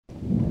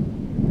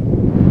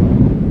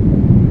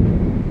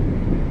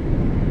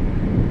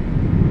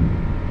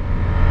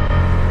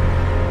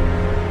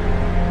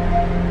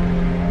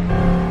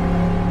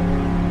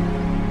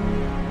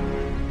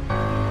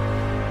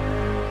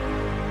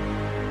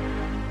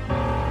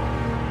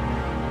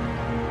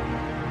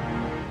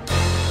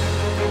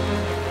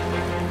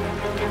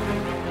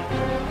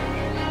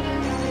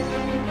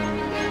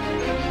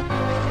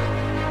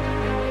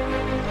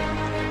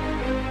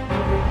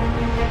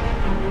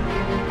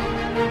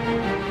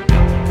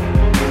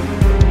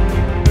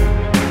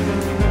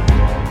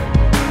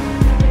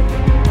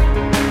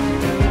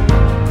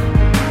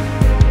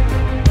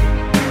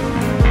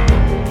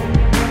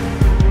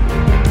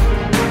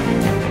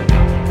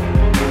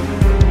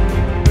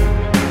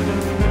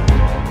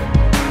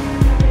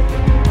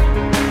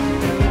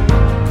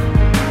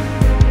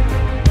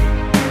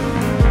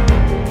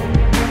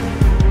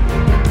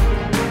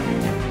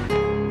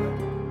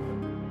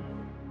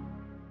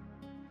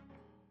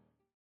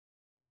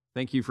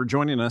Thank you for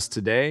joining us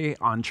today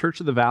on Church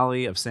of the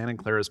Valley of Santa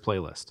Clara's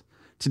playlist.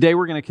 Today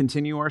we're going to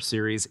continue our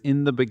series,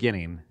 In the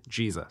Beginning,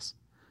 Jesus.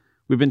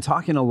 We've been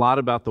talking a lot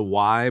about the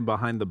why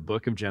behind the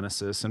book of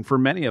Genesis, and for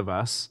many of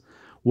us,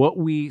 what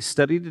we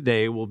study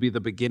today will be the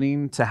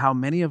beginning to how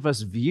many of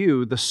us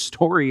view the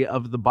story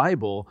of the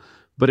Bible,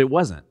 but it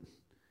wasn't.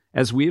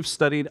 As we have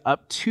studied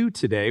up to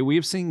today, we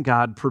have seen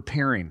God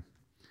preparing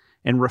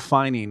and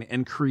refining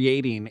and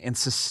creating and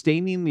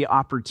sustaining the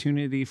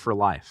opportunity for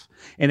life.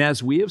 And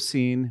as we have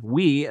seen,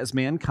 we as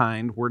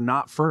mankind were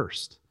not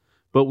first,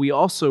 but we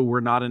also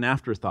were not an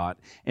afterthought.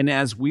 And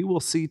as we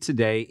will see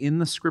today in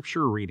the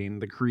scripture reading,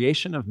 the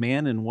creation of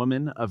man and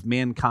woman of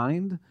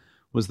mankind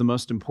was the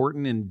most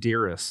important and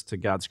dearest to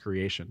God's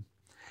creation.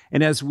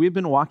 And as we've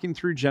been walking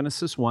through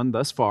Genesis 1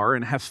 thus far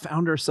and have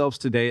found ourselves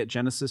today at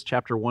Genesis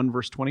chapter 1,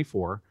 verse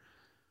 24,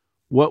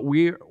 what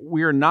we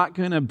are not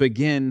going to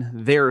begin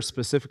there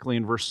specifically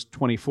in verse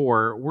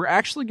 24. We're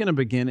actually going to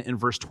begin in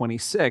verse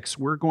 26.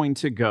 We're going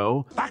to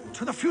go Back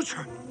to the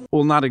future.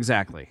 Well, not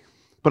exactly.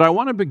 But I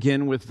want to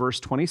begin with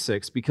verse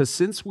 26 because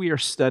since we are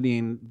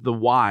studying the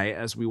why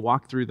as we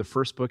walk through the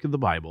first book of the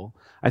Bible,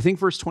 I think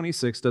verse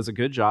 26 does a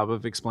good job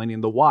of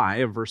explaining the why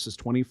of verses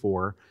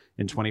 24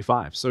 and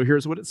 25. So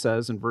here's what it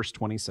says in verse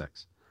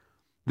 26.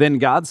 Then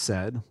God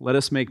said, "Let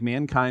us make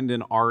mankind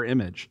in our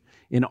image,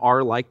 in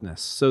our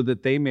likeness, so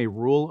that they may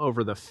rule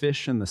over the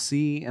fish in the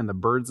sea and the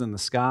birds in the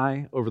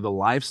sky, over the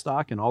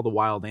livestock and all the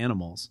wild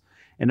animals,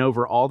 and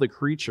over all the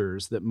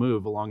creatures that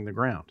move along the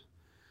ground."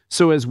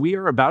 So as we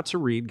are about to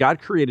read,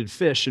 God created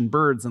fish and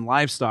birds and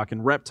livestock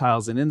and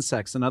reptiles and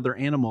insects and other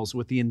animals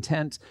with the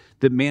intent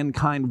that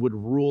mankind would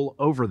rule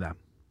over them.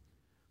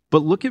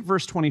 But look at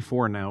verse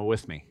 24 now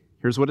with me.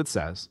 Here's what it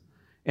says.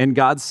 And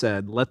God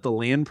said, "Let the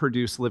land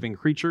produce living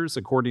creatures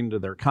according to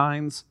their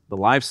kinds, the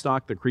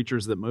livestock, the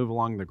creatures that move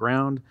along the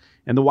ground,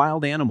 and the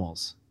wild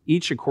animals,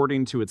 each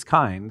according to its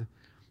kind."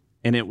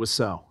 And it was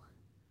so.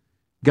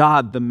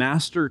 God, the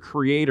master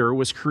creator,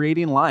 was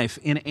creating life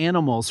in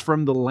animals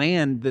from the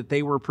land that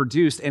they were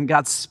produced, and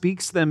God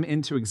speaks them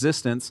into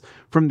existence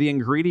from the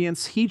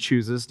ingredients he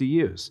chooses to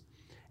use.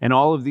 And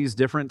all of these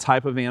different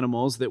type of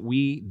animals that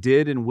we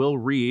did and will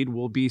read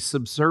will be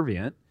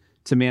subservient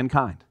to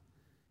mankind.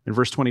 In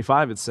verse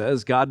 25, it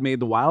says, God made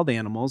the wild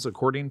animals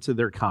according to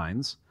their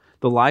kinds,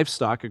 the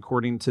livestock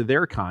according to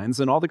their kinds,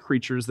 and all the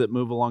creatures that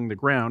move along the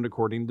ground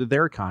according to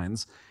their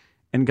kinds.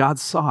 And God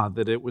saw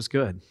that it was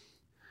good.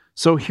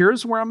 So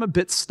here's where I'm a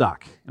bit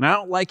stuck, and I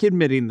don't like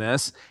admitting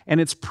this, and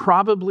it's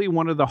probably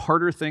one of the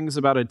harder things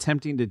about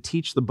attempting to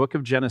teach the book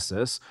of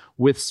Genesis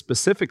with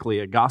specifically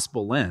a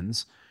gospel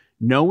lens.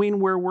 Knowing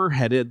where we're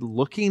headed,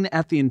 looking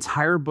at the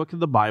entire book of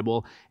the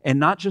Bible, and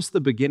not just the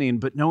beginning,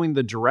 but knowing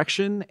the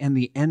direction and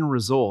the end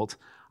result,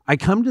 I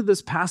come to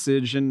this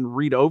passage and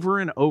read over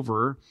and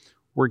over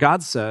where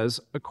God says,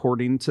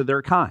 according to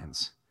their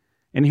kinds.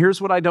 And here's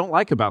what I don't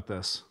like about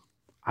this.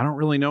 I don't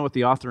really know what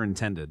the author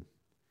intended.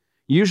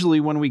 Usually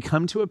when we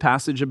come to a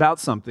passage about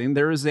something,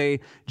 there is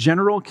a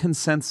general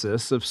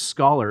consensus of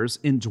scholars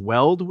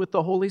indwelled with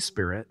the Holy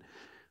Spirit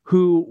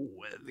who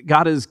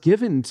God has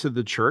given to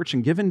the church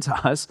and given to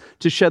us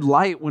to shed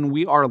light when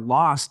we are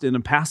lost in a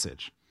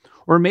passage,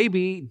 or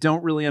maybe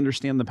don't really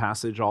understand the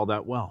passage all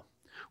that well.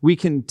 We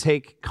can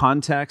take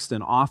context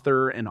and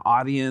author and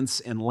audience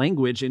and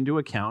language into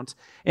account,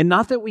 and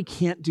not that we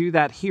can't do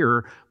that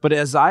here, but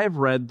as I have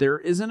read, there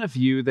isn't a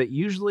view that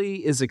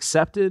usually is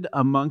accepted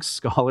amongst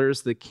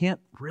scholars that can't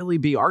really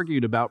be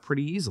argued about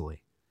pretty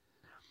easily.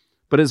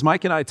 But as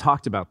Mike and I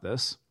talked about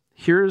this,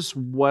 here's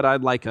what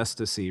I'd like us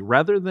to see.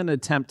 Rather than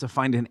attempt to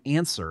find an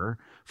answer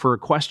for a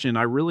question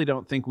I really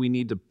don't think we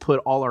need to put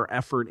all our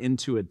effort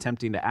into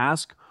attempting to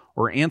ask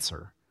or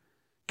answer,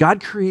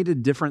 God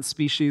created different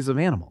species of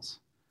animals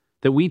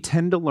that we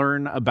tend to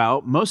learn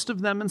about, most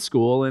of them in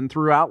school and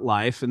throughout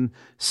life, and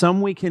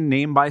some we can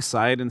name by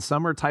sight, and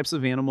some are types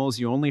of animals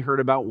you only heard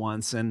about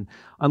once, and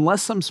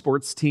unless some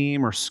sports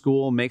team or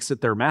school makes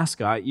it their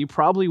mascot, you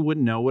probably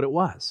wouldn't know what it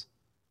was.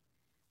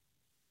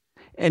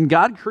 And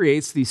God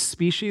creates these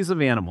species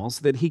of animals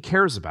that he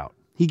cares about.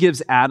 He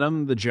gives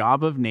Adam the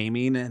job of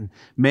naming, and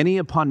many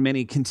upon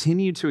many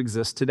continue to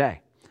exist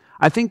today.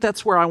 I think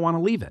that's where I want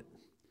to leave it.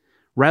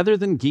 Rather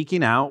than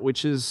geeking out,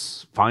 which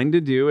is fine to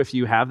do if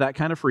you have that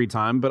kind of free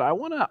time, but I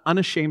want to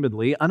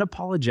unashamedly,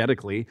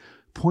 unapologetically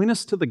point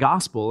us to the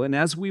gospel, and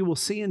as we will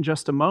see in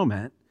just a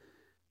moment,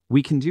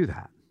 we can do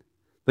that.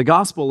 The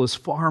gospel is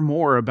far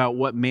more about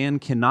what man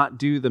cannot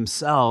do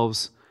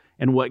themselves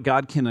and what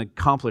God can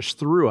accomplish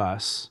through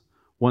us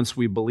once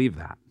we believe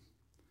that.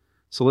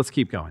 So let's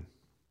keep going.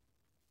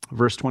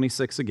 Verse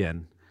 26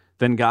 again.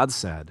 Then God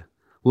said,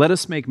 "Let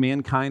us make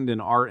mankind in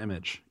our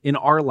image, in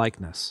our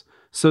likeness,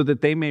 so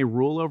that they may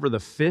rule over the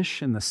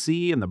fish in the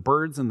sea and the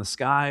birds in the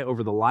sky,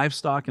 over the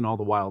livestock and all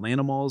the wild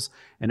animals,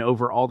 and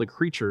over all the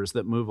creatures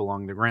that move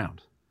along the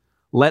ground.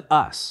 Let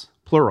us,"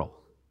 plural,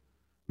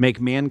 "make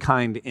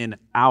mankind in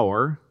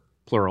our,"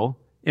 plural,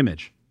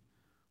 "image."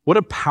 What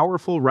a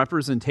powerful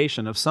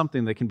representation of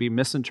something that can be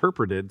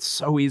misinterpreted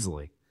so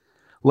easily.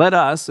 Let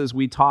us, as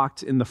we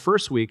talked in the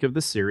first week of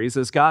the series,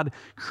 as God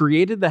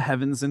created the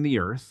heavens and the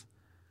earth,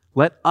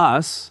 let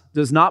us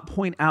does not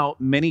point out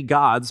many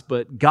gods,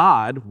 but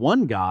God,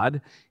 one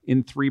God,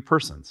 in three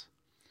persons,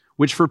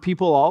 which for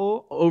people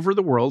all over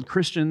the world,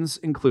 Christians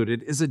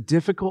included, is a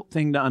difficult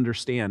thing to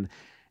understand,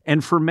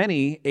 and for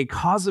many, a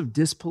cause of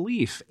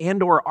disbelief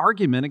and or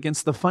argument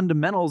against the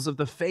fundamentals of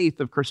the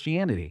faith of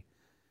Christianity.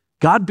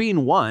 God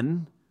being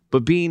one,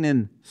 but being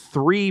in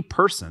three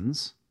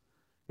persons,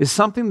 is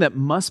something that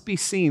must be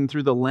seen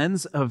through the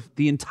lens of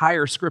the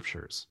entire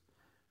scriptures,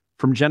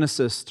 from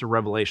Genesis to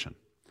Revelation.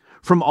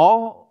 From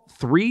all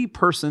three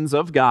persons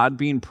of God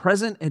being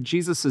present at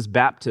Jesus'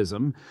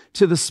 baptism,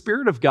 to the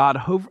Spirit of God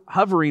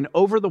hovering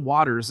over the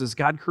waters as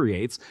God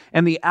creates,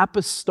 and the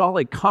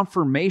apostolic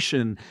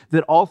confirmation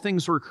that all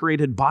things were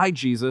created by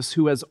Jesus,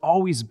 who has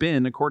always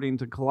been, according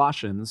to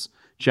Colossians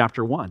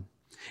chapter 1.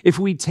 If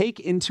we take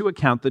into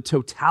account the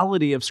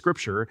totality of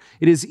Scripture,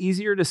 it is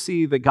easier to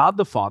see that God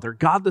the Father,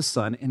 God the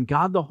Son, and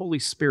God the Holy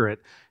Spirit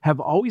have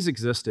always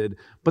existed,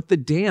 but the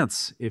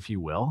dance, if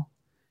you will,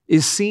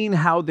 is seeing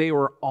how they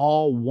were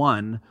all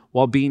one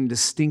while being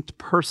distinct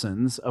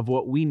persons of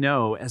what we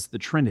know as the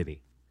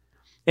Trinity,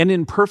 and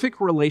in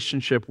perfect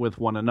relationship with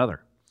one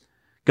another.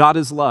 God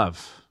is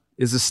love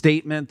is a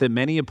statement that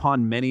many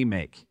upon many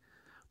make.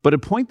 But a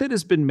point that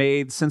has been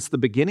made since the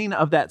beginning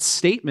of that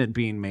statement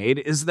being made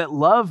is that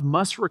love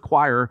must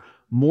require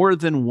more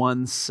than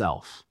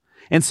oneself.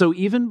 And so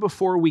even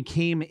before we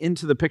came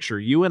into the picture,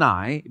 you and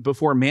I,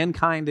 before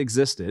mankind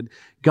existed,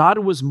 God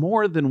was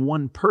more than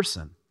one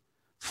person.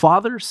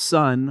 Father,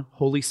 Son,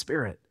 Holy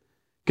Spirit.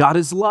 God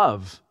is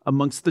love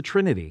amongst the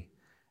Trinity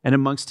and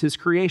amongst his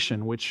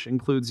creation, which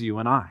includes you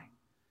and I.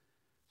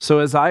 So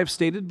as I have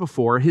stated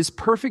before, his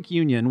perfect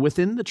union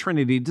within the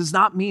Trinity does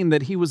not mean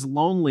that he was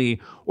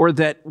lonely or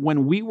that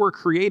when we were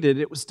created,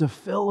 it was to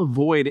fill a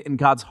void in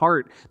God's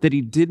heart that he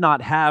did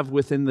not have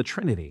within the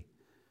Trinity.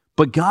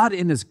 But God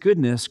in his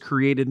goodness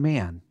created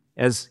man,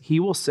 as he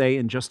will say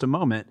in just a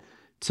moment,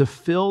 to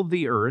fill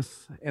the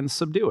earth and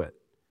subdue it.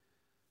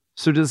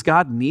 So does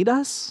God need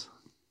us?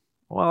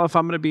 Well, if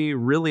I'm going to be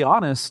really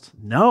honest,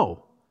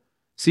 no.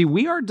 See,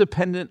 we are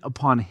dependent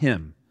upon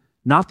him,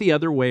 not the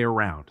other way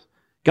around.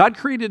 God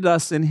created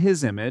us in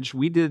his image.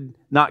 We did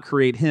not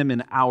create him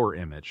in our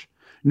image.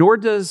 Nor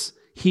does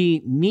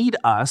he need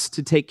us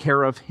to take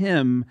care of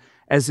him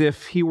as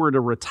if he were to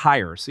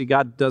retire. See,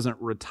 God doesn't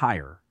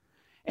retire.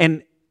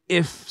 And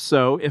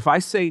if I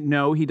say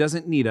no, he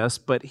doesn't need us,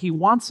 but he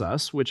wants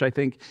us, which I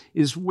think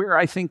is where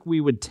I think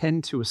we would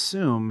tend to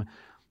assume,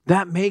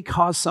 that may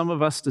cause some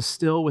of us to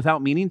still,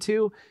 without meaning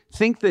to,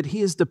 think that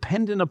he is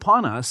dependent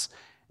upon us,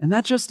 and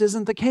that just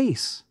isn't the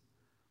case.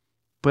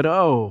 But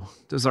oh,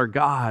 does our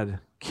God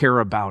care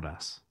about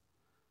us?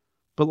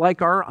 But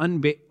like our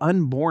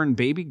unborn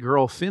baby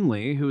girl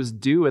Finley, who is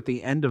due at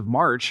the end of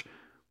March,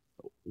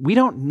 we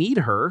don't need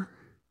her,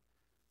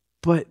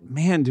 but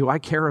man, do I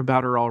care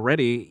about her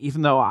already,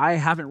 even though I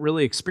haven't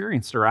really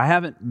experienced her. I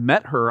haven't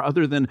met her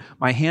other than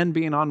my hand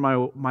being on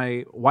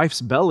my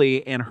wife's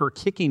belly and her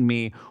kicking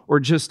me, or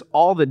just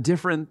all the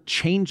different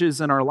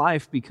changes in our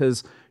life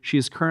because she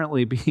is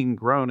currently being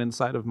grown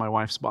inside of my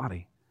wife's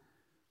body.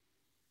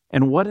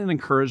 And what an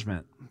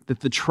encouragement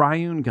that the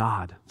triune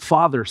God,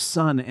 Father,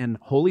 Son, and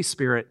Holy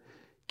Spirit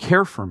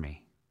care for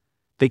me.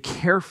 They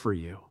care for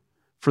you,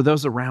 for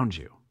those around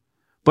you.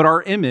 But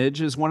our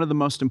image is one of the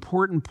most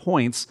important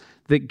points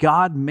that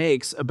God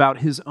makes about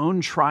his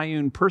own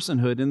triune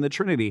personhood in the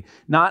Trinity.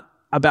 Not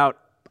about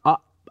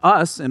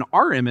us and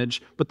our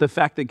image, but the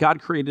fact that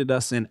God created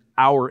us in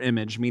our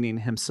image, meaning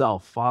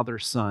himself, Father,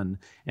 Son,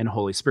 and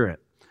Holy Spirit.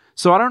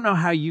 So I don't know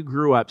how you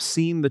grew up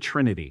seeing the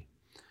Trinity,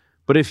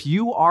 but if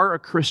you are a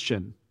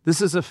Christian,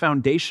 this is a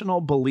foundational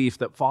belief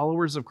that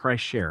followers of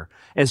Christ share.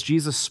 As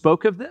Jesus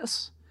spoke of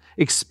this,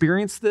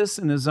 experienced this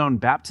in his own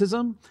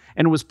baptism,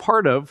 and was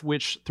part of,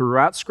 which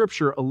throughout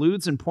Scripture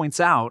alludes and points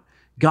out,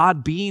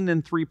 God being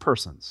in three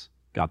persons: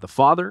 God the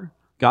Father,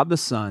 God the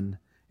Son,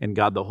 and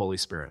God the Holy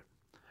Spirit.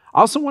 I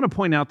also want to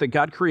point out that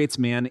God creates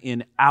man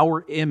in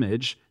our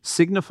image,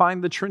 signifying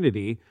the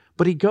Trinity,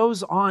 but he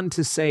goes on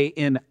to say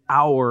in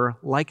our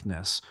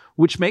likeness,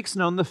 which makes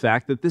known the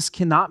fact that this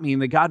cannot mean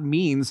that God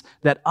means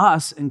that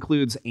us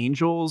includes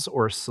angels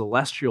or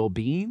celestial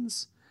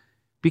beings,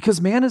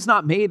 because man is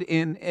not made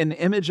in an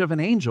image of an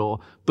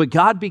angel, but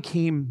God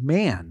became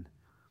man,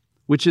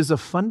 which is a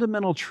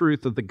fundamental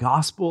truth of the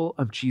gospel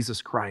of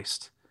Jesus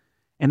Christ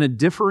and a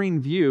differing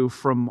view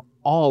from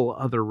all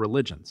other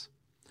religions.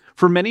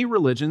 For many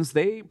religions,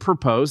 they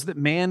propose that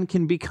man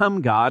can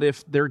become God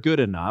if they're good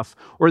enough,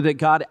 or that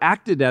God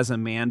acted as a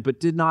man but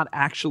did not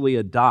actually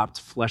adopt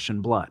flesh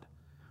and blood,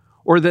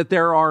 or that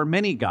there are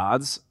many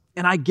gods,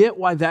 and I get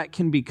why that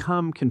can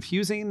become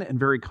confusing and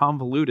very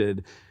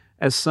convoluted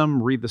as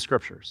some read the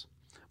scriptures.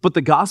 But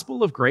the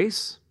gospel of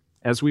grace,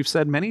 as we've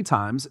said many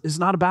times, is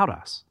not about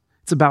us.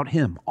 It's about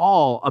him,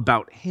 all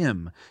about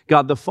him.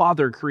 God the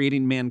Father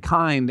creating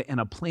mankind and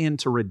a plan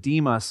to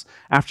redeem us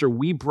after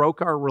we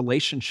broke our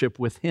relationship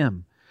with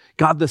him.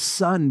 God the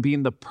Son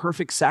being the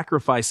perfect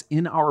sacrifice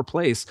in our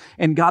place,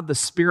 and God the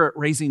Spirit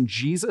raising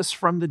Jesus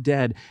from the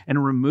dead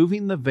and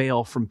removing the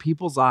veil from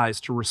people's eyes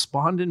to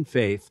respond in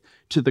faith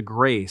to the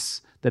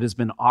grace that has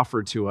been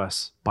offered to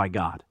us by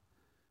God.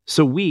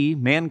 So we,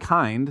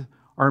 mankind,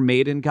 are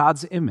made in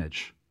God's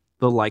image,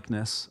 the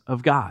likeness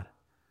of God.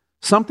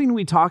 Something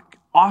we talk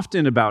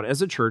often about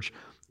as a church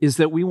is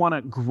that we want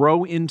to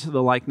grow into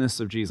the likeness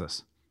of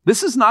Jesus.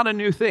 This is not a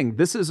new thing.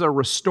 This is a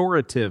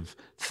restorative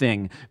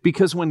thing,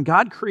 because when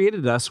God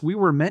created us, we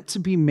were meant to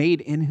be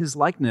made in his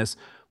likeness.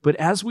 But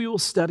as we will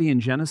study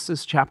in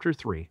Genesis chapter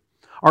 3,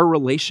 our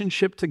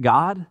relationship to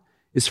God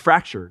is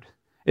fractured.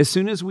 As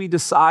soon as we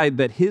decide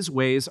that his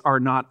ways are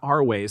not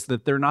our ways,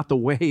 that they're not the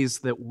ways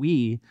that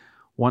we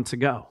want to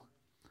go.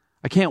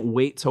 I can't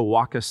wait to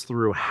walk us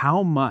through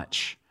how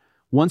much,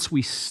 once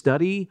we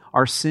study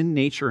our sin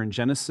nature in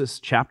Genesis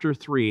chapter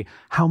 3,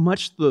 how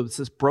much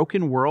this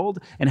broken world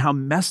and how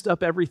messed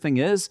up everything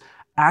is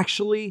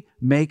actually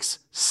makes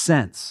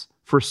sense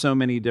for so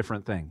many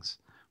different things.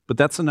 But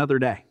that's another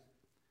day.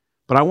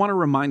 But I want to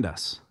remind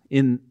us,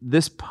 in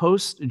this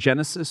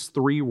post-Genesis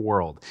 3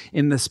 world,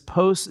 in this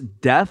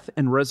post-death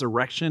and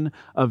resurrection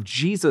of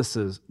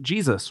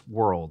Jesus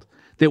world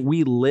that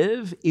we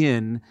live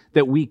in,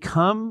 that we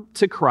come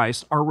to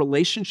Christ, our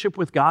relationship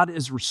with God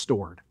is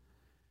restored.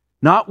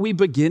 Not we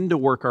begin to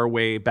work our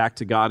way back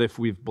to God if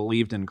we've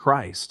believed in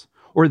Christ,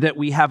 or that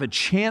we have a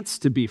chance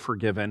to be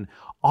forgiven.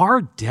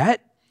 Our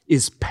debt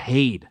is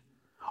paid.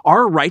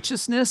 Our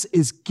righteousness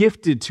is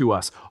gifted to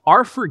us.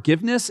 Our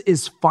forgiveness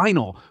is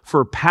final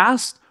for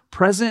past,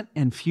 present,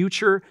 and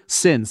future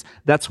sins.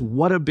 That's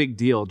what a big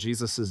deal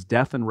Jesus'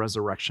 death and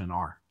resurrection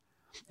are.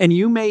 And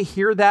you may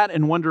hear that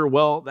and wonder,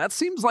 well, that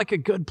seems like a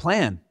good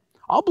plan.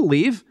 I'll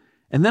believe,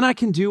 and then I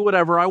can do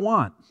whatever I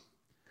want.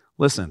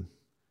 Listen,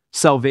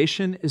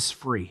 salvation is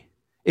free.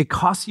 It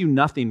costs you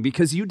nothing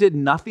because you did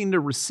nothing to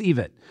receive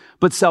it.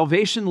 But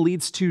salvation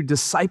leads to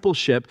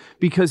discipleship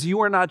because you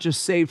are not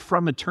just saved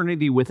from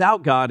eternity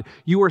without God,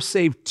 you are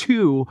saved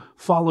to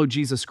follow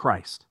Jesus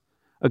Christ,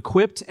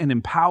 equipped and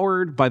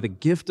empowered by the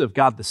gift of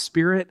God the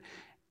Spirit,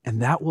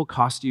 and that will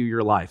cost you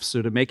your life.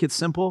 So to make it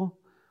simple,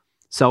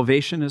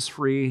 salvation is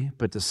free,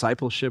 but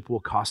discipleship will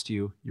cost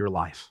you your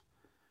life.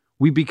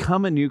 We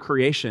become a new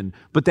creation,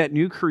 but that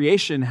new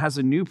creation has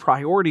a new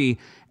priority,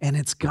 and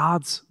it's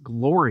God's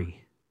glory.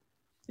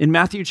 In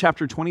Matthew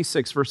chapter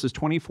 26, verses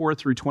 24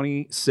 through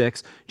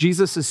 26,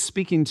 Jesus is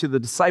speaking to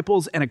the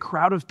disciples and a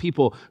crowd of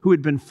people who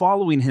had been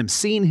following him,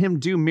 seeing him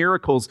do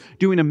miracles,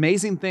 doing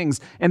amazing things.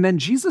 And then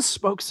Jesus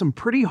spoke some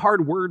pretty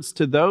hard words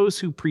to those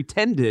who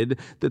pretended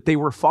that they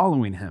were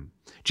following him.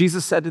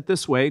 Jesus said it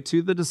this way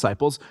to the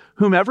disciples,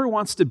 "Whomever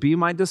wants to be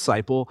my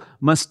disciple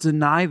must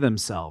deny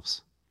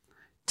themselves,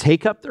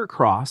 take up their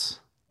cross,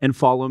 and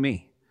follow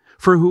me.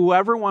 For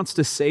whoever wants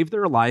to save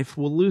their life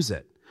will lose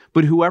it.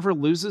 But whoever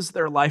loses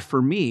their life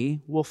for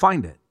me will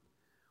find it.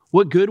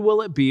 What good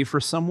will it be for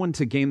someone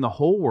to gain the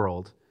whole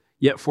world,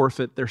 yet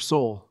forfeit their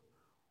soul?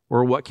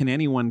 Or what can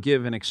anyone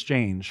give in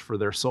exchange for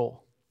their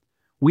soul?"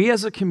 We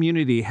as a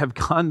community have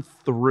gone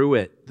through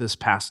it this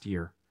past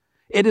year.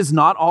 It has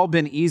not all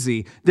been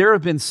easy. There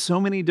have been so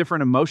many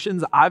different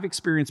emotions I've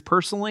experienced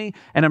personally,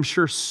 and I'm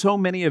sure so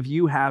many of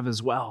you have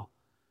as well.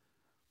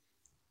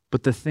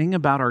 But the thing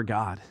about our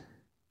God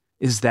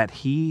is that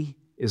he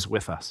is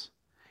with us.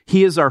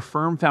 He is our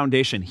firm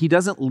foundation. He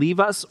doesn't leave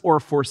us or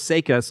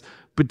forsake us,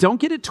 but don't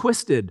get it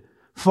twisted.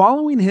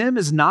 Following him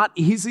is not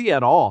easy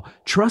at all.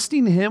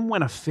 Trusting him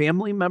when a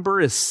family member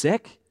is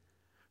sick,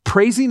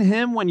 praising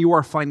him when you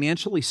are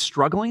financially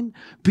struggling,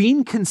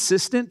 being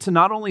consistent to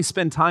not only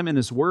spend time in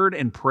his word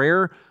and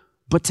prayer,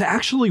 but to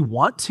actually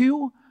want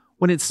to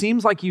when it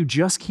seems like you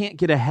just can't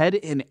get ahead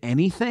in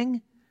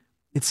anything,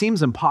 it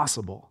seems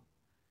impossible.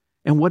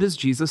 And what does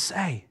Jesus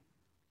say?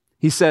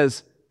 He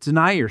says,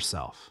 deny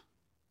yourself.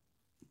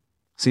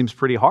 Seems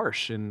pretty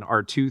harsh in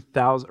our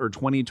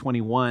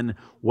 2021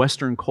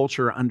 Western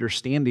culture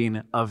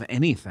understanding of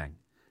anything.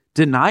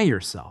 Deny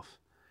yourself.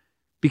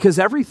 Because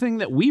everything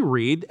that we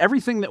read,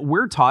 everything that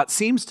we're taught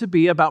seems to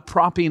be about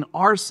propping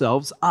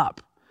ourselves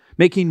up,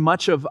 making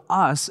much of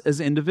us as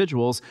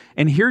individuals.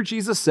 And here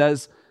Jesus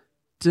says,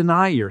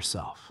 deny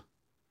yourself.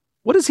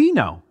 What does he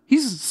know?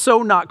 He's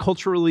so not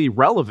culturally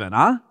relevant,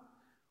 huh?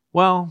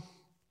 Well,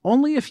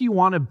 only if you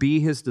want to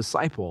be his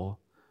disciple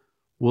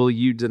will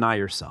you deny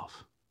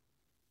yourself.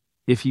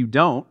 If you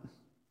don't.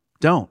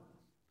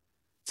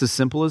 It's as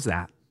simple as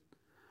that.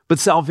 But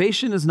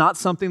salvation is not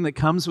something that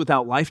comes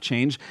without life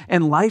change,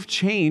 and life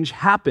change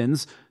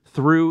happens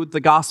through the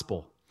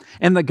gospel.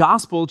 And the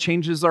gospel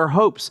changes our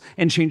hopes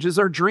and changes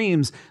our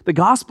dreams. The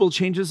gospel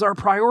changes our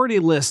priority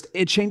list.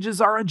 It changes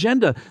our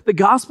agenda. The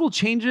gospel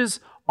changes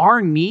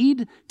our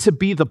need to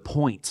be the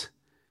point,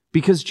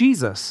 because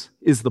Jesus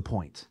is the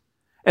point.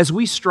 As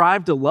we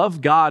strive to love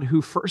God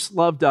who first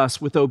loved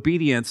us with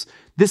obedience,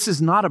 this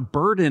is not a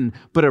burden,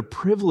 but a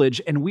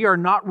privilege, and we are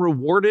not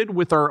rewarded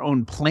with our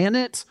own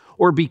planet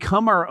or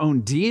become our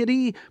own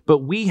deity, but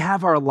we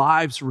have our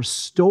lives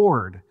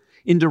restored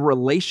into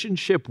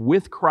relationship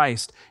with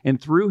Christ,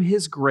 and through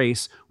his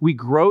grace, we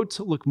grow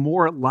to look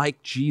more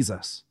like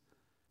Jesus,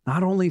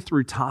 not only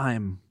through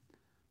time,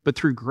 but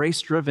through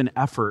grace-driven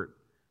effort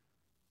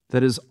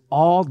that is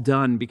all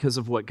done because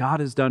of what God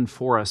has done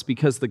for us,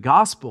 because the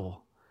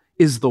gospel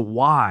is the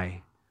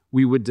why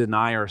we would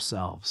deny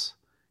ourselves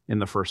in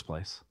the first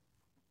place.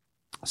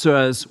 So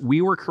as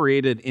we were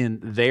created in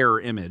their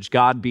image,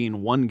 God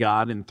being one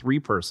God in three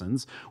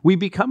persons, we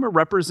become a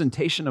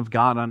representation of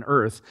God on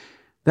earth.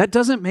 That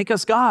doesn't make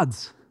us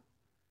gods.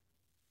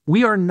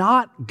 We are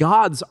not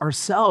gods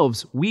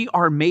ourselves. We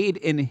are made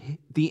in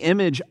the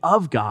image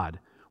of God.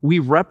 We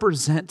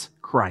represent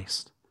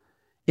Christ.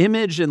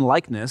 Image and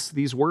likeness,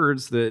 these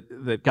words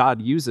that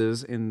God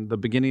uses in the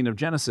beginning of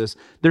Genesis,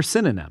 they're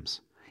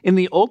synonyms. In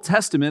the Old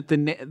Testament,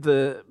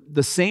 the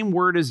same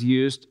word is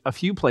used a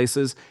few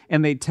places,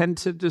 and they tend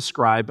to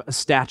describe a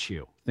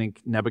statue.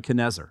 Think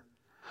Nebuchadnezzar.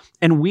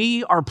 And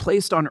we are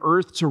placed on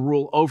earth to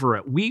rule over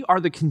it. We are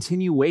the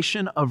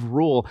continuation of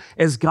rule.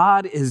 As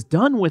God is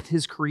done with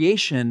his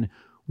creation,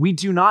 we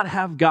do not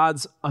have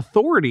God's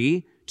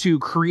authority to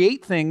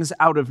create things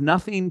out of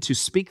nothing, to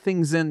speak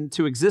things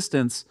into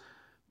existence,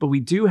 but we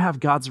do have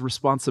God's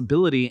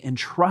responsibility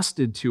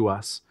entrusted to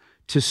us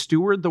to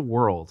steward the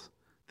world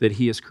that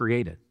he has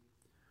created.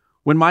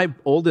 When my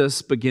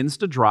oldest begins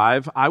to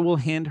drive, I will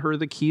hand her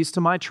the keys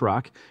to my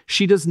truck.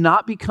 She does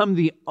not become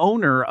the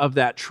owner of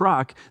that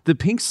truck. The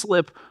pink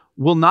slip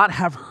will not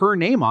have her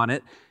name on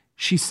it.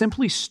 She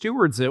simply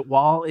stewards it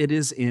while it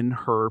is in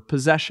her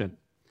possession.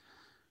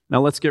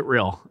 Now let's get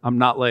real. I'm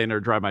not letting her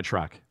drive my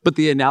truck, but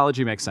the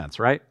analogy makes sense,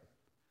 right?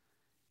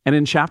 And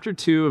in chapter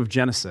 2 of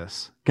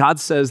Genesis, God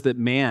says that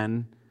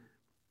man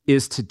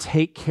is to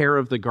take care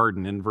of the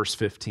garden in verse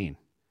 15.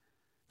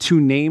 To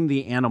name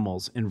the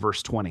animals in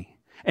verse 20.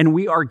 And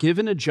we are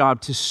given a job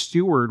to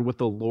steward what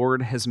the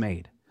Lord has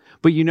made.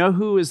 But you know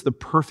who is the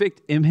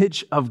perfect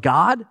image of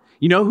God?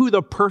 You know who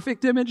the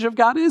perfect image of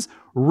God is?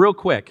 Real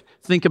quick,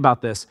 think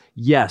about this.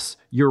 Yes,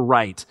 you're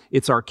right.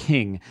 It's our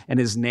King, and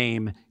his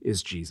name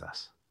is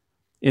Jesus.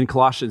 In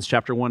Colossians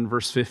chapter 1,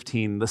 verse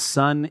 15, the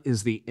Son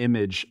is the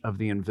image of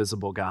the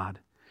invisible God.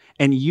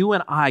 And you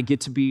and I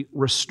get to be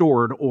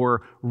restored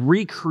or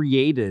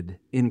recreated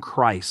in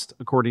Christ,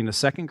 according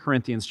to 2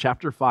 Corinthians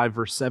chapter 5,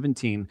 verse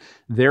 17.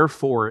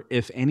 Therefore,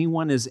 if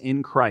anyone is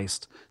in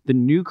Christ, the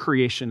new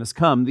creation has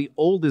come. The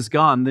old is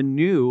gone. The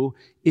new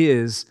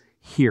is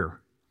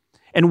here.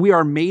 And we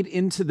are made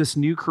into this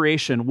new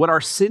creation. What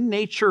our sin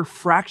nature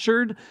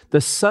fractured,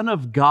 the Son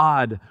of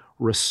God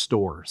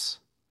restores.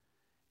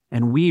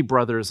 And we,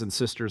 brothers and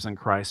sisters in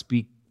Christ,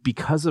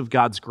 because of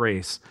God's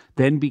grace,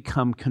 then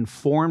become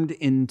conformed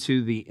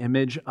into the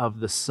image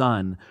of the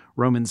Son.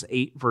 Romans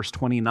 8, verse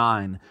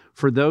 29.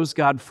 For those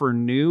God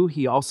foreknew,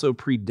 he also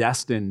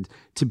predestined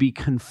to be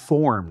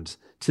conformed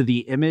to the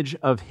image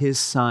of his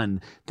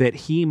Son, that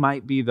he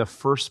might be the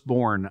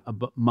firstborn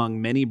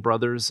among many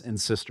brothers and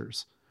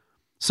sisters.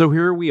 So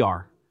here we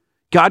are.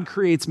 God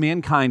creates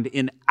mankind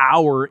in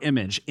our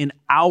image, in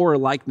our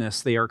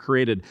likeness they are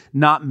created,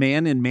 not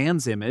man in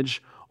man's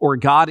image, or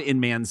God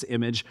in man's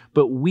image,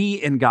 but we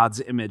in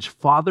God's image,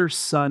 Father,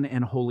 Son,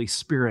 and Holy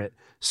Spirit,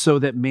 so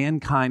that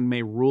mankind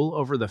may rule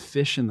over the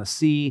fish in the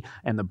sea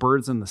and the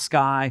birds in the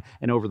sky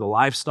and over the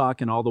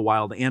livestock and all the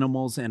wild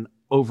animals and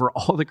over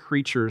all the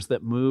creatures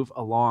that move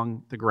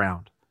along the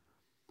ground.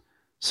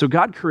 So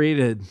God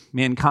created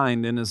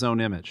mankind in his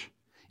own image.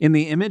 In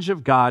the image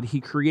of God,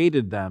 he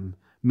created them,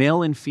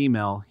 male and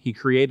female, he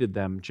created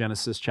them,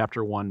 Genesis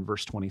chapter 1,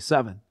 verse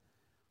 27.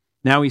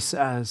 Now he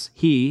says,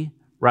 he,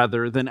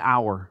 rather than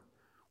our,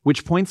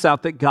 which points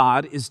out that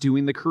God is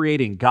doing the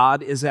creating.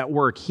 God is at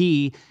work.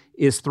 He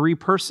is three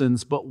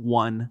persons, but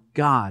one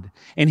God.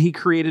 And he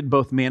created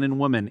both man and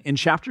woman. In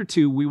chapter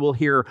 2, we will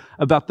hear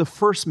about the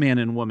first man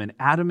and woman,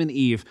 Adam and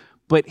Eve.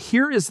 But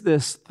here is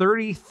this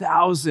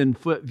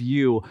 30,000-foot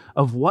view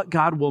of what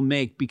God will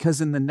make, because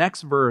in the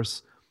next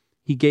verse,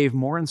 he gave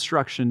more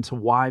instruction to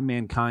why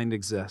mankind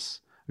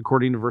exists.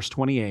 According to verse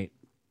 28,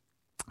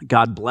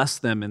 God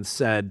blessed them and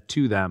said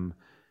to them,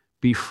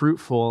 be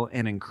fruitful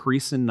and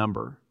increase in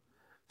number.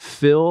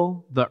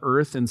 Fill the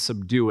earth and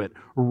subdue it.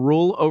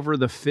 Rule over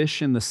the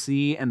fish in the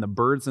sea and the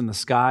birds in the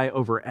sky,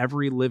 over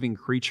every living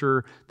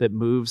creature that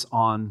moves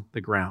on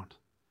the ground.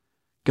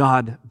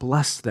 God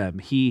blessed them.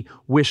 He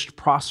wished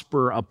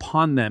prosper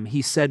upon them.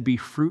 He said, be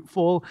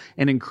fruitful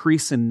and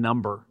increase in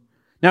number.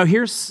 Now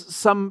here's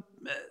some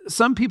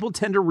people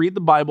tend to read the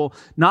Bible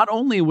not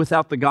only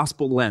without the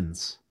gospel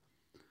lens,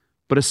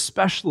 but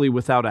especially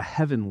without a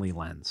heavenly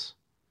lens.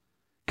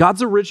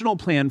 God's original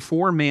plan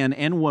for man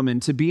and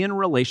woman to be in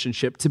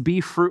relationship, to be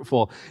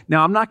fruitful.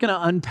 Now, I'm not going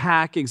to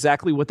unpack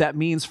exactly what that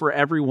means for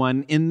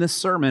everyone in this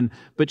sermon,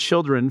 but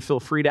children, feel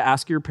free to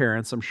ask your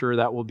parents. I'm sure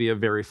that will be a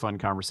very fun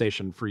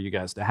conversation for you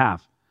guys to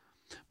have.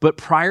 But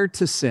prior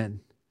to sin,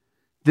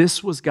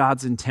 this was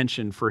God's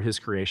intention for his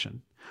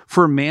creation,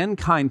 for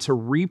mankind to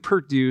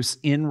reproduce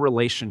in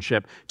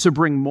relationship, to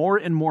bring more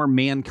and more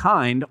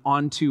mankind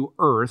onto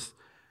earth,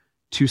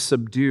 to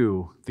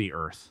subdue the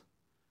earth.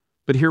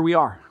 But here we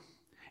are.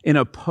 in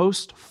a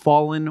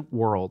post-fallen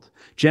world,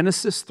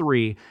 Genesis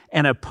 3,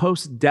 and a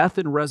post-death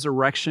and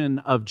resurrection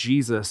of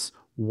Jesus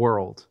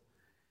world.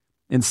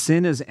 And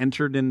sin has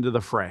entered into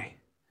the fray.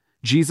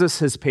 Jesus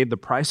has paid the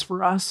price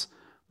for us,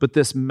 but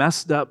this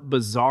messed up,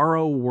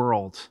 bizarro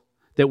world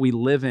that we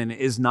live in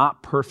is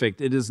not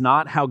perfect. It is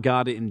not how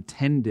God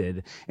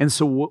intended. And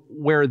so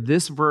where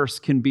this verse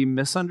can be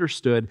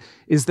misunderstood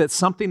is that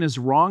something is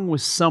wrong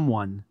with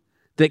someone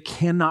that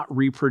cannot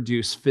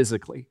reproduce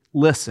physically.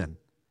 Listen,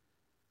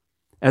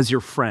 as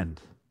your friend,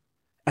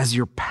 as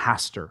your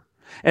pastor,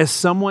 as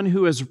someone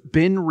who has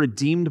been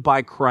redeemed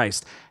by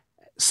Christ,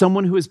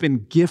 someone who has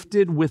been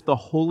gifted with the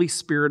Holy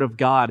Spirit of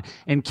God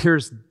and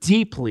cares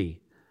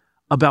deeply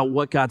about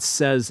what God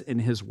says in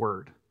His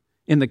Word,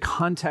 in the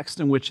context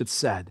in which it's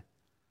said.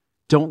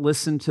 Don't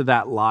listen to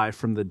that lie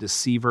from the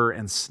deceiver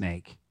and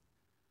snake.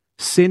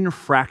 Sin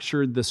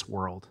fractured this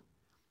world.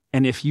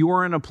 And if you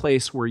are in a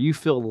place where you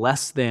feel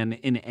less than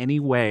in any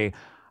way,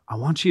 I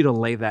want you to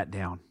lay that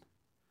down.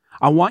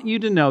 I want you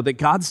to know that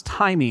God's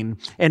timing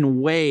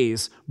and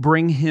ways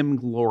bring Him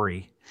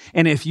glory.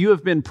 And if you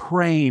have been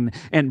praying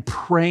and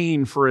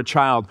praying for a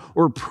child,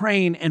 or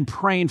praying and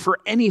praying for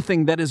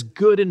anything that is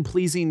good and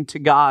pleasing to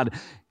God,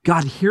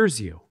 God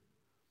hears you.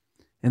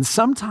 And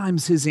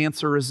sometimes His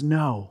answer is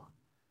no.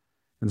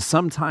 And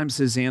sometimes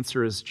His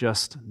answer is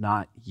just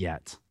not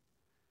yet.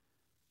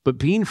 But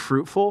being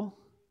fruitful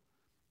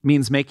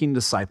means making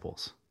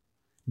disciples,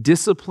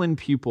 disciplined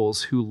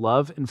pupils who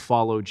love and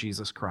follow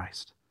Jesus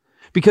Christ.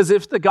 Because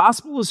if the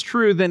gospel is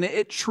true, then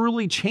it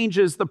truly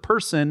changes the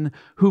person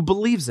who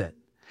believes it.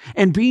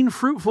 And being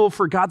fruitful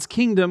for God's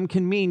kingdom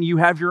can mean you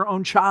have your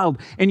own child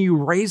and you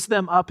raise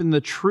them up in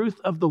the truth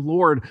of the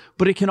Lord.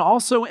 But it can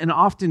also, and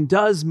often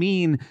does,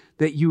 mean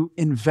that you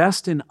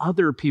invest in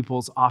other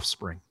people's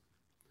offspring.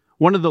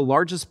 One of the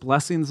largest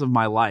blessings of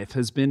my life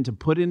has been to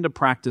put into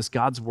practice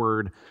God's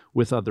word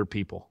with other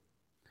people.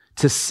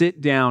 To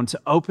sit down, to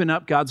open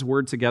up God's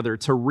word together,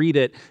 to read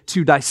it,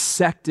 to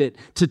dissect it,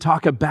 to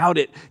talk about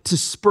it, to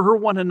spur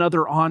one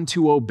another on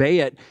to obey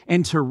it,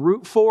 and to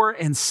root for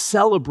and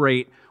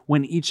celebrate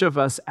when each of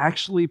us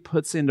actually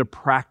puts into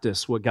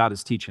practice what God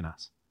is teaching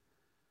us.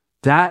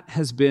 That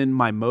has been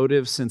my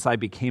motive since I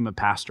became a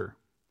pastor.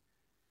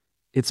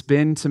 It's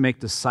been to make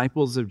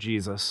disciples of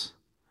Jesus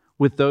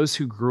with those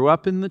who grew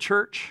up in the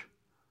church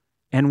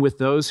and with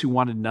those who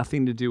wanted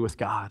nothing to do with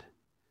God.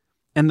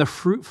 And the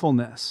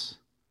fruitfulness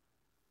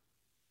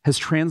has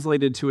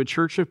translated to a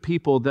church of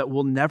people that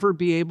will never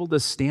be able to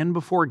stand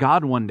before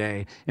God one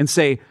day and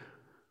say,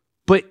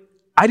 but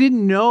I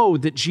didn't know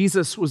that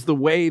Jesus was the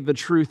way, the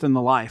truth, and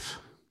the life.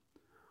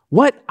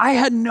 What? I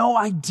had no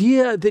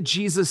idea that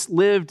Jesus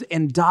lived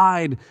and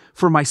died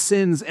for my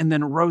sins and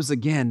then rose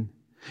again.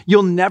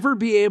 You'll never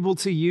be able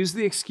to use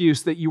the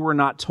excuse that you were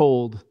not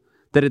told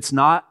that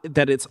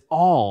it's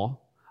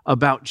all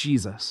about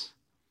Jesus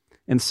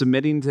and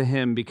submitting to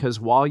Him, because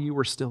while you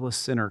were still a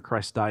sinner,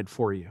 Christ died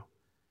for you.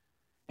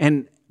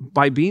 And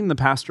by being the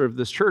pastor of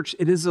this church,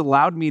 it has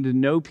allowed me to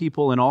know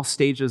people in all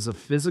stages of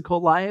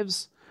physical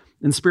lives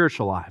and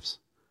spiritual lives.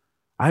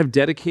 I have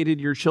dedicated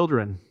your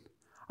children.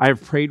 I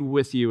have prayed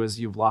with you as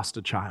you've lost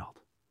a child.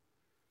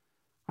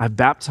 I've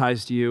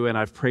baptized you and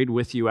I've prayed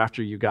with you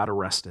after you got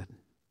arrested.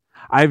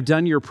 I've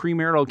done your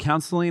premarital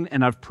counseling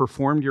and I've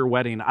performed your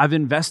wedding. I've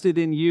invested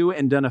in you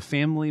and done a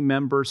family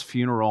member's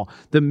funeral.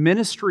 The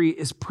ministry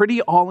is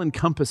pretty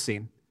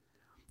all-encompassing.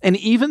 And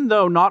even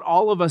though not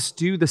all of us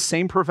do the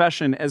same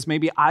profession as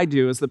maybe I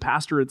do as the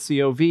pastor at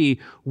COV,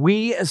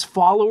 we as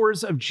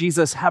followers of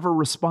Jesus have a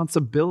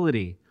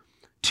responsibility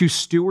to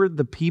steward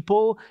the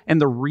people and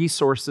the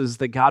resources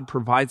that God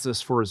provides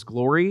us for His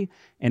glory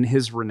and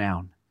His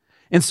renown.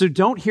 And so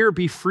don't hear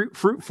be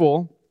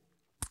fruitful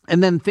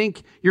and then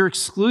think you're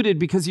excluded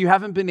because you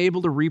haven't been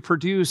able to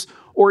reproduce,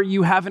 or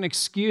you have an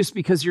excuse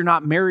because you're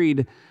not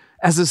married.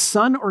 As a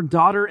son or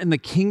daughter in the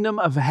kingdom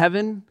of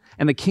heaven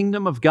and the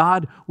kingdom of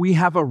God, we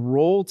have a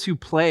role to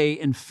play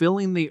in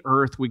filling the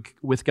earth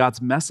with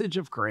God's message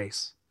of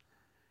grace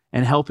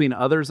and helping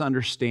others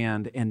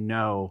understand and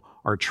know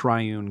our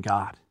triune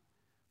God.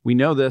 We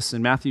know this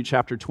in Matthew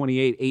chapter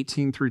 28,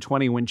 18 through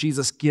 20, when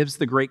Jesus gives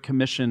the Great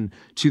Commission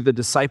to the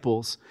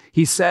disciples.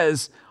 He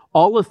says,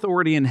 "All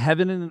authority in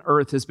heaven and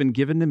earth has been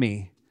given to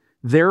me.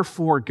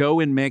 Therefore, go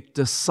and make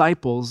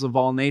disciples of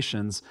all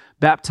nations,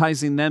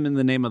 baptizing them in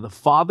the name of the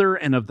Father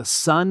and of the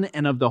Son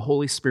and of the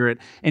Holy Spirit,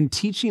 and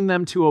teaching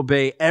them to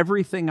obey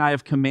everything I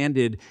have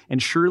commanded,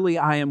 and surely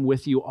I am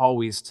with you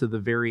always to the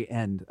very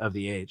end of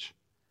the age."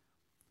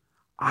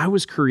 I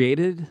was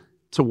created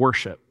to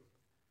worship.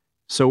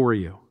 So were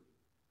you.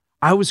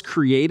 I was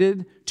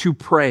created to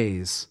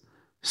praise.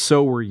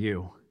 So were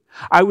you.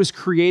 I was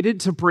created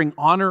to bring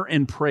honor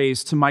and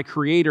praise to my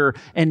Creator,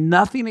 and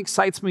nothing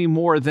excites me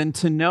more than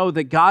to know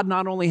that God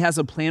not only has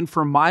a plan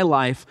for my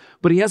life,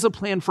 but He has a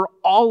plan for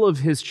all of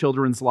His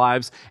children's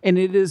lives, and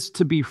it is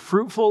to be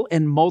fruitful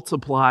and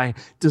multiply,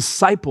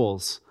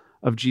 disciples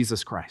of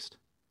Jesus Christ.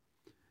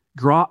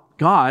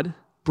 God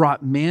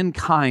brought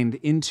mankind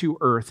into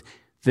earth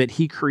that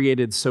he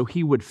created so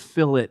he would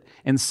fill it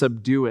and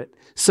subdue it.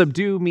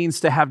 Subdue means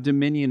to have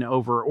dominion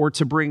over or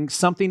to bring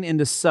something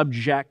into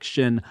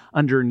subjection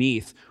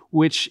underneath,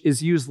 which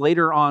is used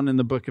later on in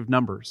the book of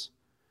Numbers.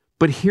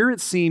 But here it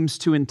seems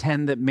to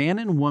intend that man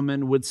and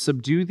woman would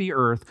subdue the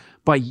earth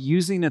by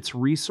using its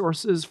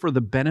resources for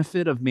the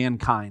benefit of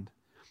mankind,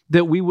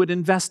 that we would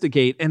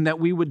investigate and that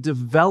we would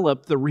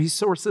develop the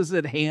resources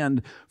at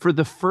hand for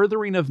the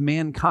furthering of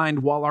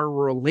mankind while our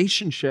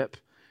relationship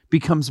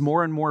becomes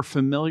more and more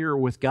familiar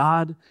with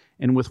God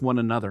and with one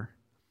another.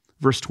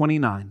 Verse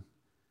 29,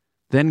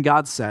 then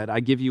God said, I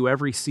give you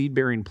every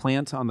seed-bearing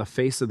plant on the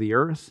face of the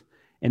earth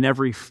and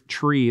every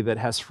tree that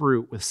has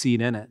fruit with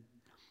seed in it.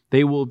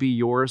 They will be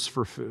yours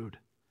for food.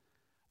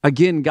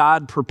 Again,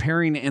 God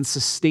preparing and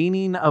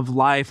sustaining of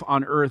life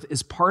on earth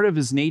is part of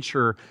his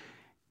nature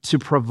to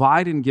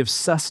provide and give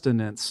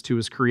sustenance to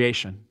his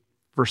creation.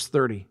 Verse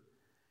 30,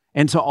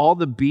 and to all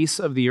the beasts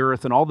of the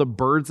earth and all the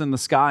birds in the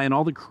sky and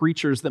all the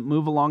creatures that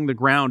move along the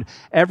ground,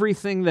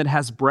 everything that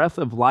has breath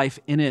of life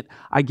in it,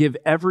 I give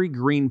every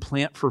green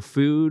plant for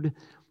food,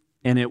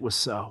 and it was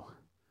so.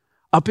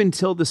 Up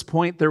until this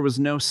point, there was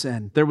no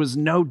sin, there was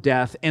no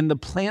death, and the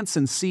plants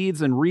and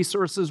seeds and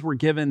resources were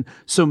given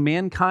so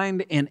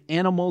mankind and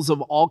animals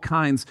of all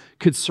kinds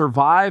could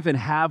survive and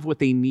have what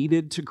they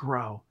needed to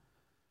grow.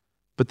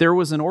 But there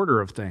was an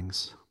order of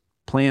things.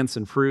 Plants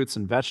and fruits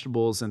and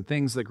vegetables and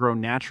things that grow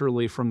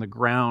naturally from the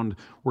ground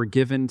were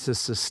given to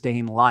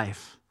sustain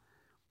life.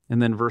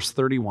 And then verse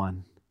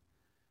 31,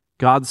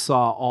 God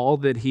saw all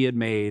that he had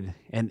made,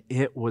 and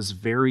it was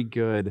very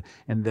good.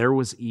 And there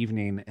was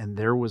evening, and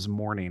there was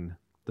morning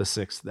the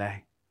sixth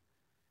day.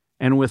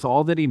 And with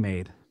all that he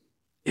made,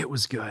 it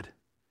was good.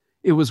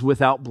 It was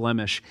without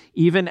blemish.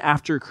 Even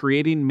after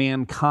creating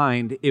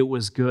mankind, it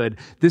was good.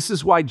 This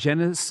is why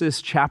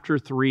Genesis chapter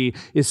 3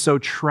 is so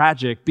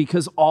tragic,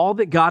 because all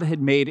that God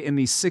had made in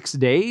these 6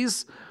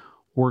 days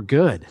were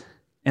good,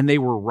 and they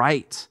were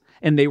right,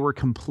 and they were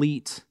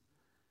complete.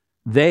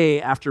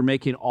 They, after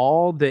making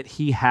all that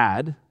he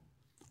had,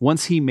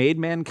 once he made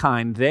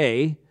mankind,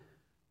 they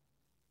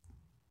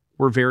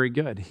were very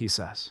good, he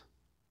says.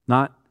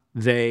 Not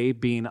they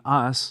being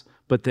us,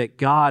 but that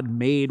God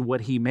made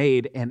what he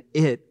made, and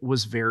it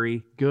was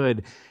very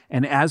good.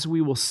 And as we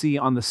will see,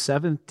 on the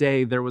seventh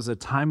day, there was a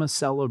time of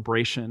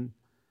celebration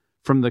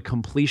from the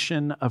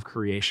completion of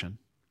creation.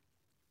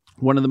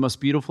 One of the most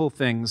beautiful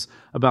things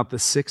about the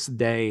sixth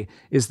day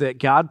is that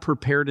God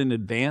prepared in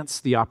advance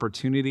the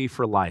opportunity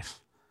for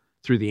life.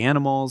 Through the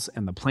animals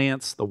and the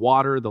plants, the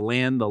water, the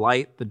land, the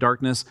light, the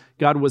darkness,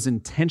 God was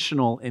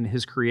intentional in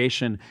his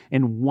creation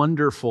and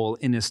wonderful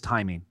in his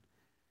timing.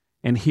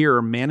 And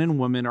here, man and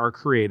woman are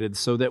created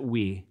so that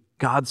we,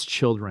 God's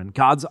children,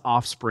 God's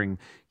offspring,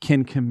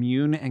 can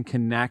commune and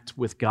connect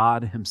with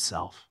God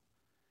himself.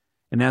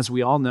 And as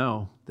we all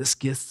know, this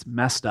gets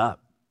messed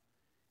up.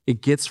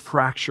 It gets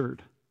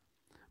fractured.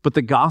 But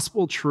the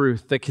gospel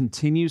truth that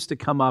continues to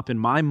come up in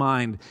my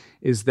mind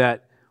is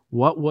that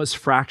what was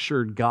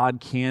fractured, God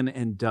can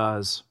and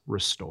does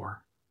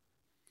restore.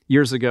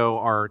 Years ago,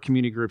 our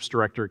community groups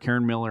director,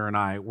 Karen Miller, and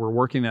I were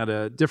working at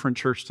a different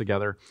church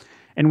together,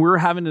 and we were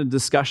having a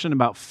discussion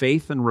about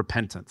faith and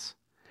repentance.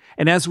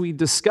 And as we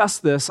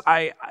discussed this,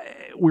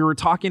 we were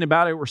talking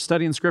about it, we're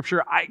studying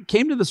scripture. I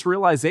came to this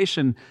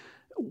realization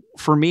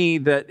for me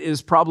that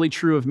is probably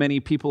true of many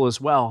people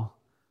as well,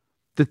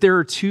 that there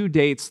are two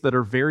dates that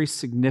are very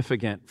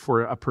significant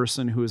for a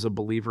person who is a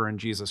believer in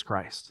Jesus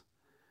Christ.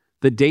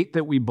 The date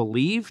that we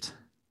believed,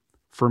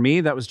 for me,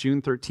 that was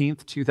June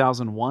 13th,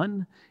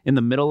 2001, in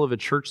the middle of a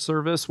church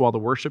service while the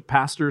worship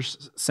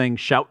pastors sang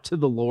 "Shout to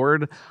the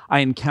Lord." I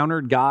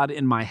encountered God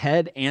in my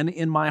head and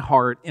in my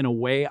heart in a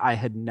way I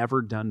had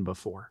never done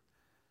before.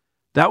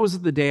 That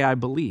was the day I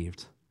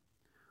believed.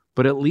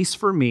 But at least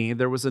for me,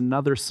 there was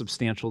another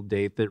substantial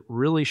date that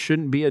really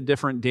shouldn't be a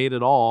different date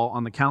at all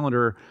on the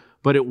calendar,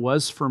 but it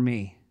was for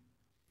me.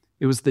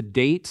 It was the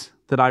date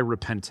that I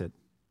repented.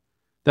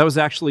 That was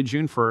actually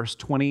June 1st,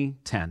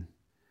 2010.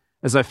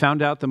 As I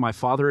found out that my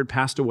father had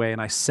passed away,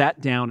 and I sat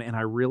down and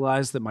I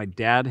realized that my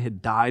dad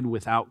had died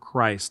without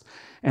Christ,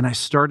 and I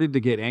started to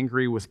get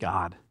angry with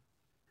God.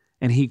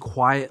 And he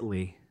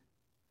quietly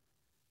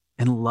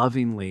and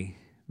lovingly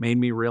made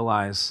me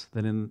realize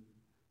that in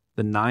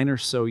the 9 or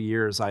so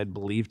years I had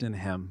believed in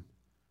him,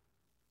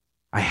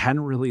 I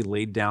hadn't really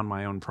laid down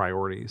my own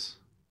priorities.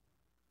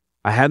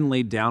 I hadn't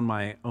laid down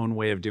my own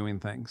way of doing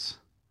things.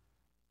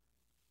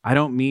 I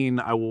don't mean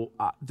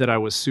that I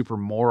was super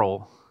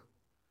moral.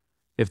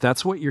 If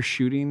that's what you're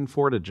shooting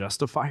for to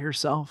justify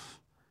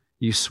yourself,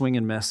 you swing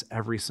and miss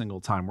every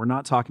single time. We're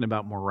not talking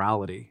about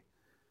morality.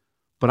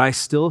 But I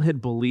still had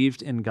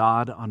believed in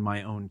God on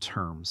my own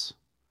terms.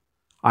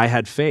 I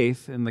had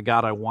faith in the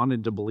God I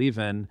wanted to believe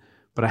in,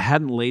 but I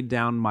hadn't laid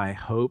down my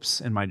hopes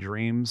and my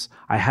dreams.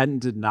 I hadn't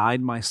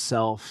denied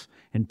myself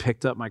and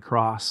picked up my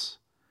cross.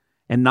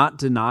 And not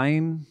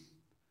denying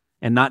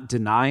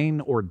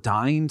or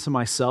dying to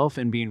myself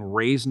and being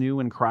raised new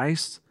in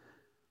Christ,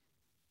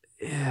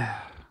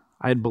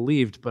 I had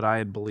believed, but I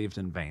had believed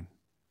in vain.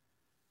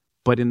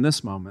 But in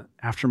this moment,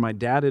 after my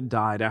dad had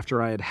died,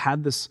 after I had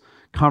had this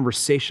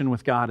conversation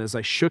with God, as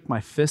I shook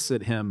my fists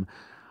at him,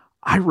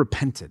 I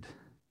repented.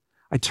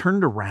 I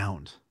turned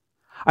around.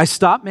 I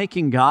stopped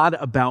making God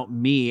about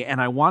me,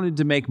 and I wanted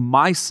to make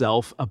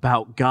myself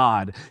about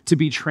God, to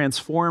be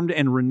transformed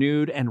and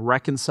renewed and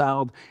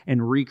reconciled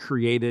and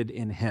recreated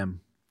in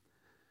him.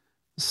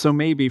 So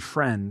maybe,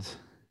 friend,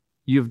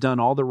 you've done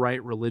all the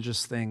right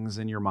religious things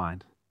in your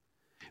mind.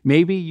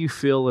 Maybe you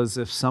feel as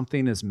if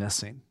something is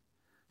missing.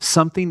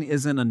 Something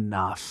isn't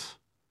enough.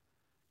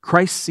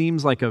 Christ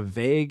seems like a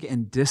vague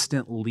and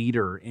distant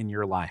leader in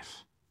your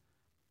life.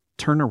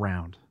 Turn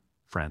around,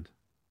 friend.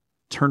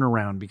 Turn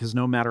around, because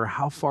no matter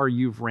how far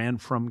you've ran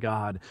from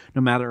God,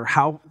 no matter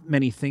how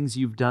many things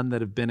you've done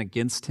that have been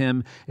against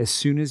him, as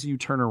soon as you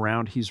turn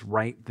around, he's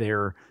right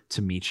there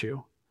to meet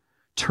you.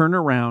 Turn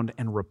around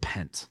and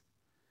repent.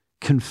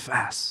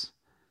 Confess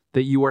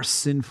that you are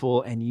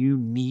sinful and you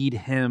need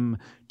him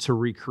to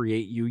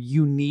recreate you.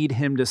 You need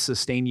him to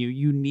sustain you.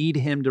 You need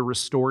him to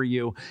restore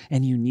you,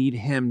 and you need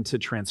him to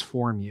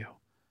transform you.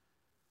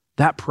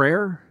 That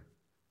prayer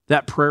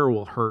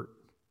will hurt.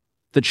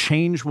 The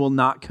change will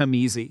not come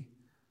easy.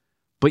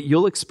 But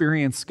you'll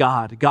experience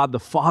God the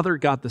Father,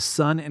 God the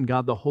Son, and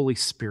God the Holy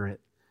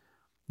Spirit.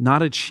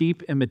 Not a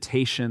cheap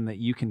imitation that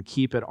you can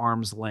keep at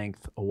arm's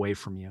length away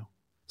from you.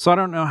 So I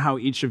don't know how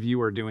each of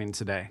you are doing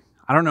today.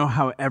 I don't know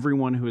how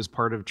everyone who is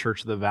part of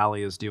Church of the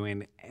Valley is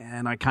doing,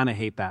 and I kind of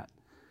hate that.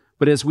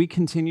 But as we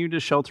continue to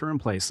shelter in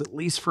place, at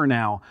least for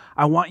now,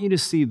 I want you to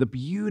see the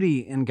beauty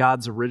in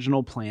God's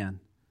original plan.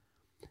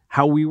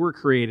 How we were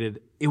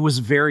created, it was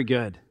very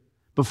good.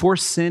 Before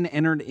sin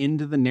entered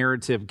into the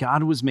narrative,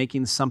 God was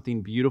making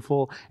something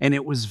beautiful, and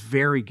it was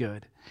very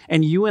good.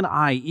 And you and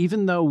I,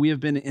 even though we have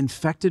been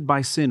infected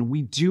by sin,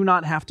 we do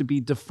not have to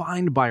be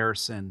defined by our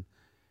sin,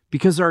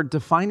 because our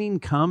defining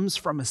comes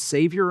from a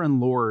Savior and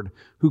Lord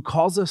who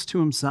calls us to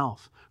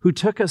himself, who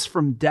took us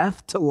from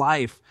death to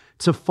life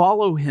to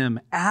follow him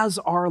as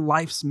our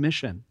life's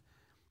mission,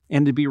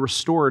 and to be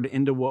restored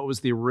into what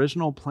was the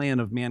original plan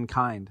of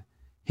mankind,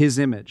 his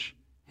image,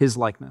 his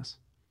likeness.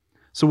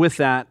 So with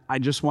that, I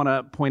just want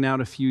to point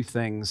out a few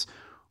things.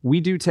 We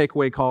do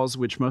takeaway calls,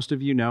 which most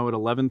of you know, at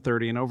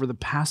 11:30, and over the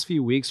past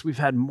few weeks, we've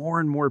had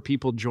more and more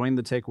people join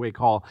the takeaway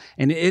call,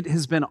 and it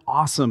has been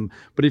awesome.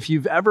 But if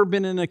you've ever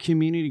been in a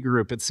community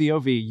group at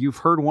COV, you've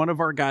heard one of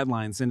our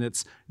guidelines, and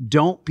it's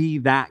don't be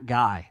that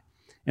guy.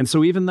 And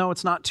so even though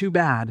it's not too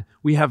bad,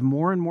 we have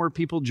more and more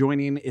people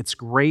joining. It's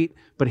great,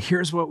 but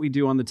here's what we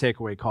do on the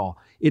takeaway call.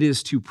 It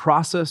is to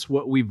process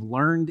what we've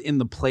learned in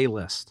the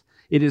playlist.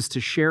 It is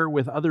to share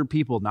with other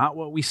people, not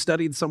what we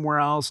studied somewhere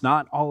else,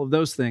 not all of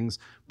those things,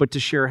 but to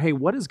share, hey,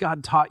 what has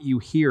God taught you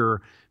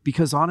here?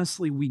 Because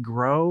honestly, we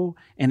grow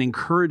and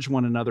encourage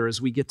one another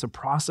as we get to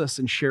process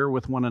and share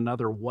with one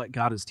another what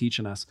God is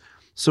teaching us.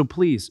 So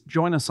please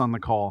join us on the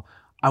call.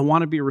 I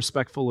want to be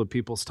respectful of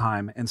people's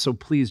time. And so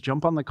please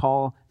jump on the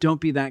call.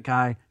 Don't be that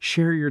guy.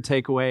 Share your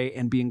takeaway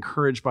and be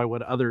encouraged by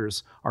what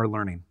others are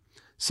learning.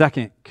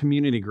 Second,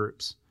 community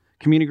groups.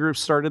 Community groups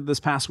started this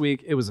past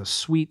week. It was a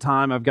sweet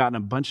time. I've gotten a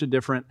bunch of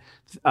different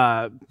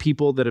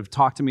people that have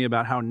talked to me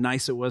about how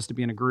nice it was to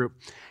be in a group.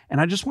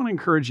 And I just want to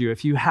encourage you,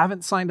 if you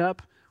haven't signed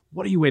up,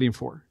 what are you waiting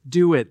for?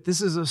 Do it.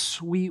 This is a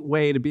sweet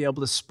way to be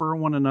able to spur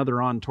one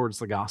another on towards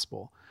the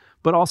gospel.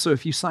 But also,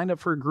 if you signed up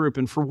for a group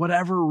and for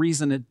whatever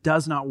reason it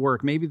does not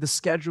work, maybe the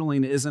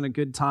scheduling isn't a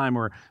good time,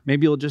 or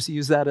maybe you'll just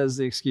use that as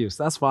the excuse,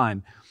 that's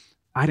fine.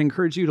 I'd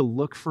encourage you to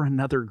look for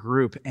another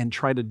group and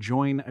try to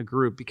join a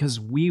group, because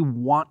we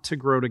want to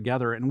grow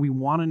together and we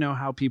want to know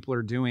how people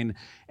are doing.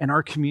 And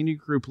our community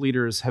group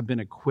leaders have been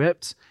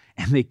equipped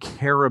and they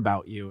care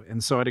about you.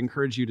 And so I'd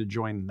encourage you to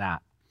join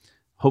that,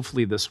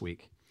 hopefully this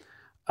week.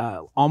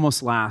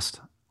 Almost last,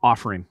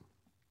 offering.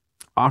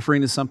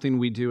 Offering is something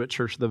we do at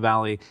Church of the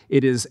Valley.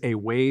 It is a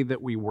way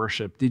that we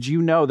worship. Did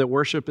you know that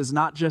worship is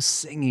not just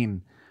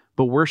singing?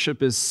 But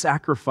worship is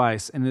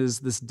sacrifice, and it is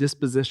this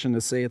disposition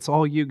to say, it's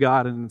all you,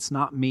 God, and it's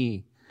not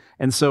me.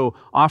 And so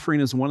offering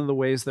is one of the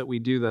ways that we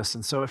do this.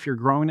 And so if you're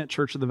growing at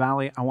Church of the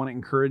Valley, I want to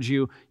encourage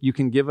you. You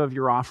can give of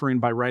your offering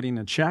by writing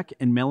a check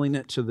and mailing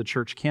it to the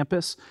church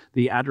campus.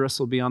 The address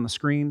will be on the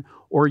screen.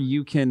 Or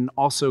you can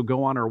also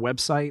go on our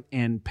website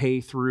and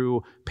pay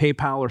through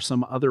PayPal or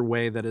some other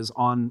way that is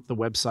on the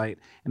website.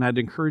 And I'd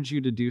encourage you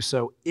to do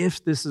so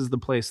if this is the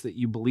place that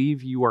you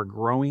believe you are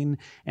growing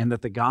and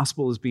that the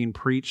gospel is being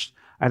preached.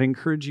 I'd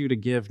encourage you to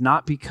give,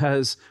 not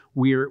because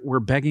we're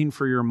begging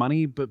for your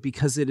money, but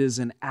because it is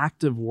an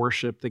act of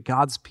worship that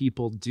God's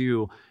people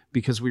do,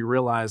 because we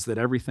realize that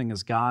everything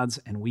is God's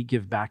and we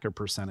give back a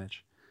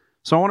percentage.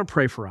 So I want to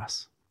pray for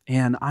us.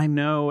 And I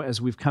know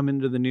as we've come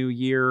into the new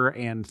year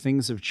and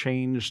things have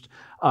changed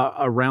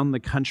around the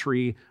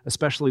country,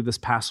 especially this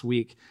past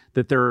week,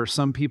 that there are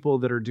some people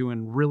that are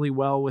doing really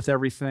well with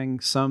everything,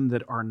 some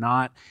that are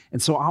not.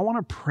 And so I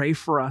want to pray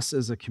for us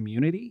as a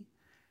community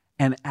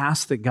and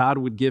ask that God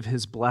would give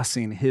his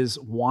blessing, his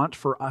want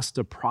for us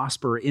to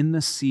prosper in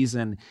this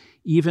season,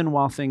 even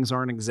while things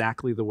aren't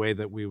exactly the way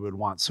that we would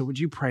want. So would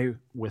you pray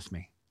with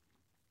me?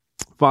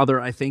 Father,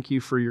 I thank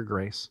you for your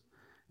grace.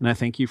 And I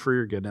thank you for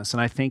your goodness.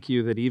 And I thank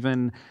you that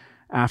even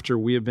after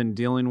we have been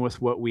dealing with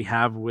what we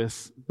have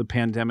with the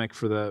pandemic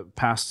for the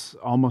past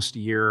almost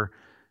year,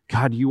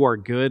 God, you are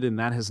good, and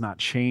that has not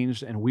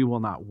changed, and we will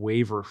not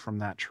waver from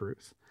that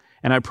truth.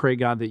 And I pray,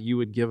 God, that you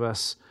would give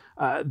us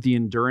the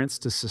endurance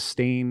to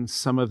sustain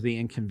some of the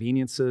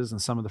inconveniences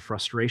and some of the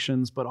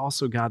frustrations, but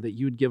also, God, that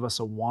you would give us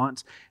a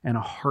want and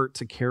a heart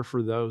to care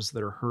for those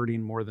that are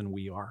hurting more than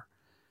we are.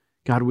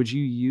 God, would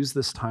you use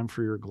this time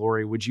for your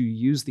glory? Would you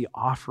use the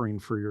offering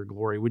for your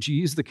glory? Would you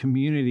use the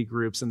community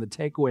groups and the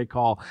takeaway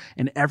call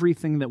and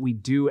everything that we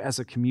do as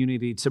a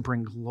community to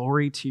bring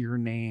glory to your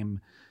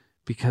name?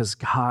 Because,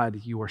 God,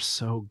 you are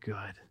so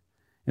good.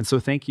 And so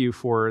thank you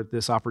for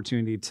this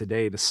opportunity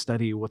today to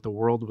study what the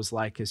world was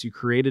like as you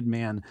created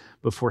man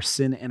before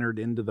sin entered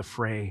into the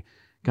fray.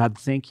 God,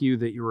 thank you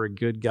that you're a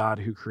good God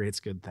who creates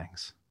good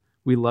things.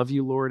 We love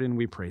you, Lord, and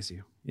we praise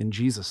you. In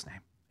Jesus'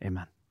 name,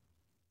 amen.